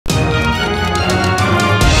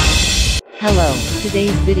Hello, today's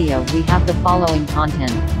video we have the following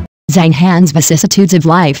content. Zhang Han's vicissitudes of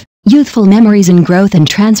life, youthful memories and growth and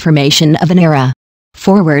transformation of an era.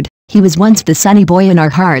 Forward, he was once the sunny boy in our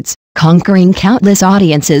hearts, conquering countless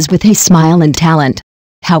audiences with his smile and talent.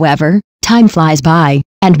 However, time flies by,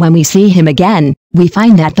 and when we see him again, we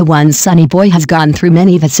find that the once sunny boy has gone through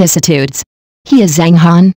many vicissitudes. He is Zhang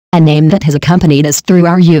Han, a name that has accompanied us through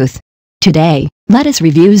our youth. Today, let us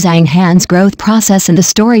review Zhang Han's growth process and the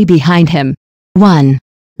story behind him. 1.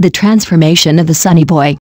 The transformation of the sunny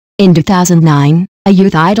boy. In 2009, a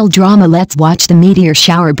youth idol drama Let's Watch the Meteor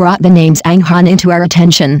Shower brought the name Zhang Han into our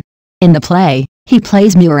attention. In the play, he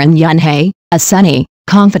plays Muran Yunhei, a sunny,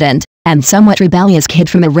 confident, and somewhat rebellious kid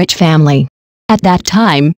from a rich family. At that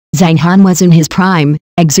time, Zhang Han was in his prime,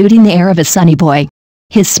 exuding the air of a sunny boy.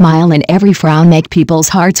 His smile and every frown make people's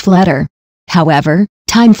hearts flutter. However,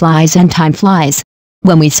 time flies and time flies.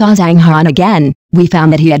 When we saw Zhang Han again, we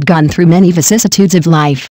found that he had gone through many vicissitudes of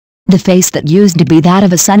life. The face that used to be that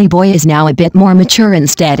of a sunny boy is now a bit more mature and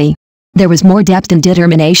steady. There was more depth and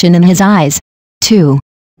determination in his eyes. 2.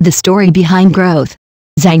 The story behind growth.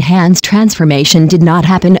 Zhang Han's transformation did not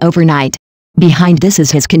happen overnight. Behind this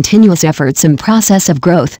is his continuous efforts and process of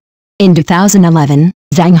growth. In 2011,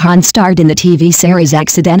 Zhang Han starred in the TV series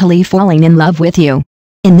Accidentally Falling in Love with You.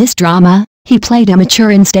 In this drama, he played a mature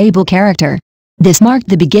and stable character. This marked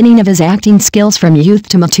the beginning of his acting skills from youth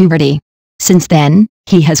to maturity. Since then,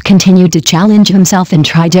 he has continued to challenge himself and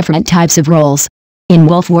try different types of roles. In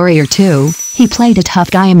Wolf Warrior 2, he played a tough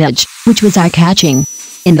guy image, which was eye-catching.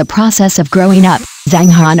 In the process of growing up, Zhang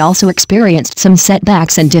Han also experienced some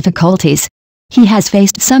setbacks and difficulties. He has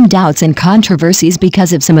faced some doubts and controversies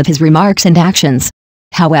because of some of his remarks and actions.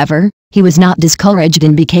 However, he was not discouraged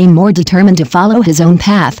and became more determined to follow his own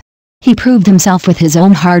path. He proved himself with his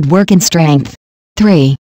own hard work and strength.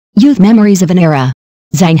 3. Youth memories of an era.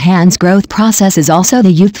 Zhang Han's growth process is also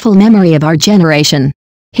the youthful memory of our generation.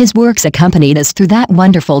 His works accompanied us through that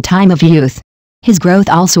wonderful time of youth. His growth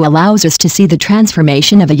also allows us to see the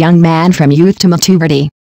transformation of a young man from youth to maturity.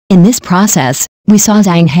 In this process, we saw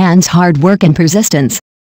Zhang Han's hard work and persistence.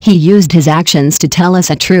 He used his actions to tell us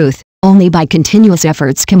a truth. Only by continuous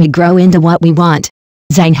efforts can we grow into what we want.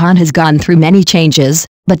 Zhang Han has gone through many changes,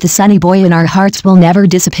 but the sunny boy in our hearts will never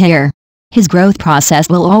disappear. His growth process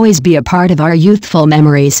will always be a part of our youthful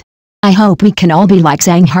memories. I hope we can all be like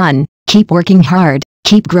Zhang Han, keep working hard,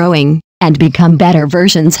 keep growing, and become better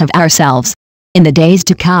versions of ourselves. In the days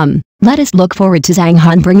to come, let us look forward to Zhang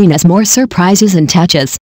Han bringing us more surprises and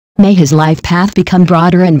touches. May his life path become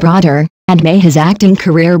broader and broader, and may his acting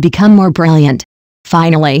career become more brilliant.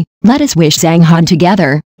 Finally, let us wish Zhang Han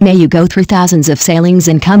together, may you go through thousands of sailings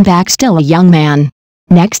and come back still a young man.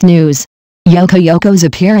 Next news. Yoko's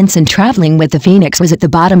appearance in Traveling with the Phoenix was at the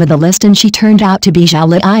bottom of the list and she turned out to be Zhao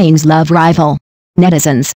Liying's love rival.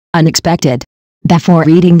 Netizens, unexpected. Before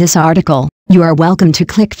reading this article, you are welcome to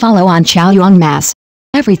click follow on Chaoyangmas.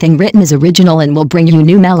 Everything written is original and will bring you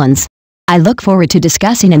new melons. I look forward to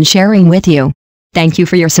discussing and sharing with you. Thank you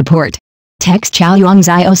for your support. Text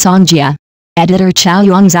Chaoyangzio Songjia. Editor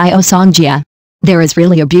Chaoyangzio Songjia. There is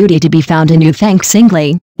really a beauty to be found in you thanks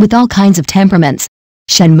singly, with all kinds of temperaments.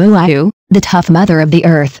 Shenmuayu, the tough mother of the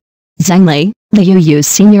earth. Zhengli, Liu Yu's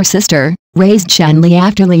senior sister, raised Shenli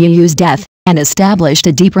after Liu Yu's death, and established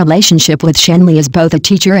a deep relationship with Shenli as both a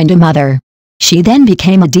teacher and a mother. She then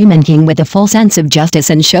became a demon king with a full sense of justice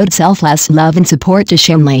and showed selfless love and support to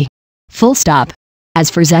Shenli. Full stop. As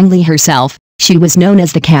for Zhengli herself, she was known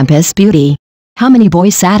as the campus beauty. How many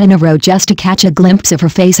boys sat in a row just to catch a glimpse of her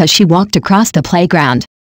face as she walked across the playground?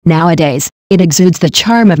 Nowadays, it exudes the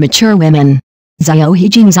charm of mature women. Xiaohe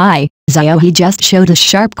Jingzai, Xiaohe just showed us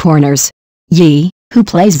sharp corners. Yi, who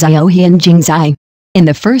plays Xiaohe in Jingzai. In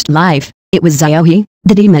the first life, it was Xiaohe,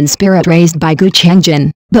 the demon spirit raised by Gu Changjin,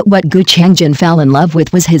 but what Gu Changjin fell in love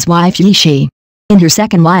with was his wife Yishi. In her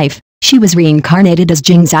second life, she was reincarnated as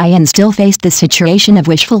Jingzai and still faced the situation of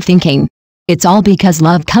wishful thinking. It's all because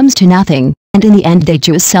love comes to nothing, and in the end they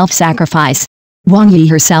choose self-sacrifice. Wang Yi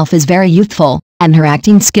herself is very youthful, and her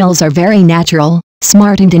acting skills are very natural,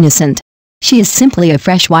 smart and innocent. She is simply a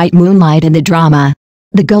fresh white moonlight in the drama.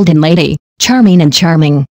 The Golden Lady, charming and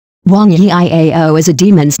charming. Wang Yiao is a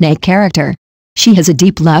demon snake character. She has a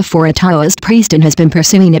deep love for a Taoist priest and has been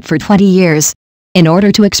pursuing it for 20 years. In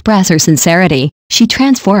order to express her sincerity, she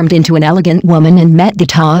transformed into an elegant woman and met the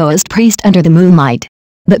Taoist priest under the moonlight.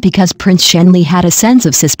 But because Prince Shenli had a sense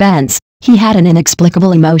of suspense, he had an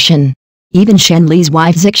inexplicable emotion. Even Shenli's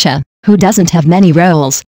wife Zixia, who doesn't have many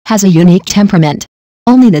roles, has a unique temperament.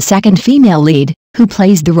 Only the second female lead, who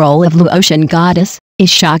plays the role of Luotian goddess, is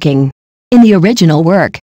shocking. In the original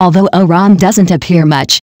work, although Oran doesn't appear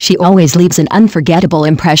much, She always leaves an unforgettable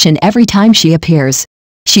impression every time she appears.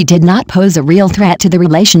 She did not pose a real threat to the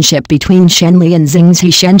relationship between Shenli and Xingzi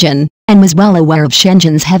Shenzhen, and was well aware of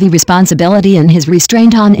Shenzhen's heavy responsibility and his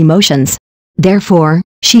restraint on emotions. Therefore,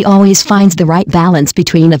 she always finds the right balance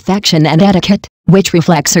between affection and etiquette, which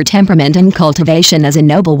reflects her temperament and cultivation as a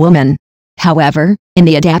noble woman. However, in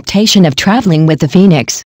the adaptation of Traveling with the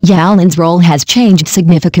Phoenix, Yaolin's role has changed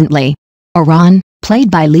significantly. Oran, played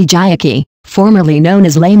by Lee Jiaqi, formerly known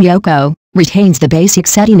as Lame Yoko, retains the basic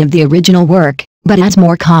setting of the original work, but adds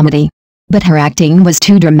more comedy. But her acting was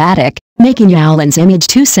too dramatic, making Yaolin's image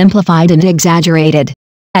too simplified and exaggerated.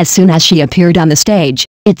 As soon as she appeared on the stage,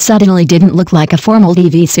 it suddenly didn't look like a formal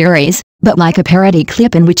TV series, but like a parody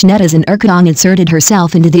clip in which netizen Erkadong inserted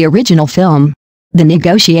herself into the original film. The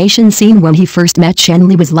negotiation scene when he first met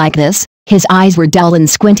Shenli was like this. His eyes were dull and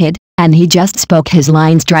squinted, and he just spoke his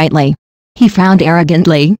lines dryly. He frowned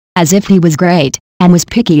arrogantly, as if he was great, and was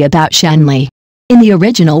picky about Shenli. In the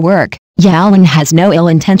original work, Yaolin has no ill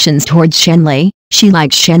intentions towards Shenli. She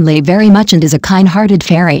likes Shenli very much and is a kind-hearted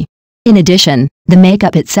fairy. In addition, the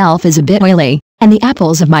makeup itself is a bit oily, and the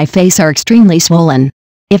apples of my face are extremely swollen.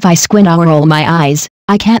 If I squint or roll my eyes,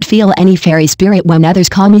 I can't feel any fairy spirit when others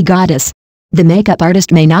call me goddess. The makeup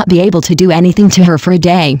artist may not be able to do anything to her for a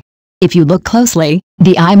day. If you look closely,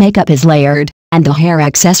 the eye makeup is layered, and the hair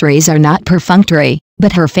accessories are not perfunctory,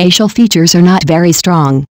 but her facial features are not very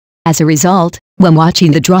strong. As a result, when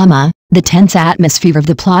watching the drama, the tense atmosphere of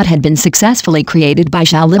the plot had been successfully created by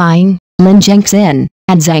Xiao Liang, Lin Zhengxin,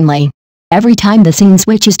 and Zhang Li. Every time the scene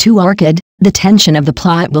switches to orchid, the tension of the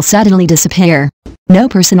plot will suddenly disappear. No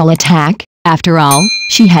personal attack. After all,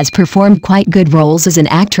 she has performed quite good roles as an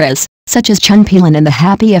actress, such as Chun Pilin in The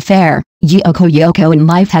Happy Affair, Yoko in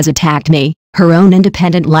Life Has Attacked Me, her own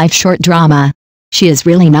independent life short drama. She is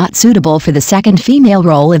really not suitable for the second female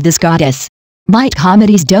role of this goddess. Light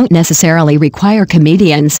comedies don't necessarily require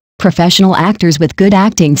comedians. Professional actors with good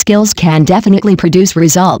acting skills can definitely produce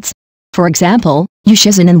results. For example, Yu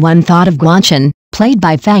Shizhen in One Thought of Guanchen, played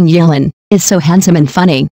by Fang Yilin, is so handsome and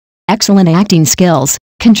funny. Excellent acting skills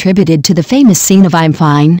contributed to the famous scene of I'm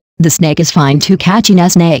fine, the snake is fine too, catching a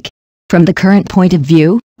snake. From the current point of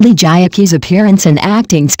view, Lee Jiaqi's appearance and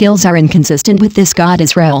acting skills are inconsistent with this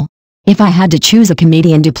goddess role. If I had to choose a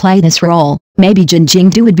comedian to play this role, maybe Jin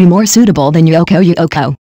Jingdu would be more suitable than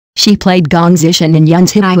Yoko. She played Gong Zishan in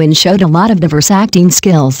Yun's hit and showed a lot of diverse acting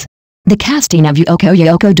skills. The casting of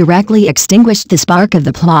Yoko directly extinguished the spark of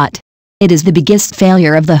the plot. It is the biggest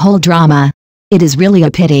failure of the whole drama. It is really a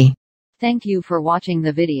pity. Thank you for watching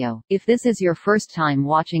the video. If this is your first time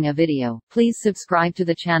watching a video, please subscribe to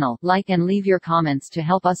the channel, like and leave your comments to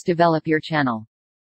help us develop your channel.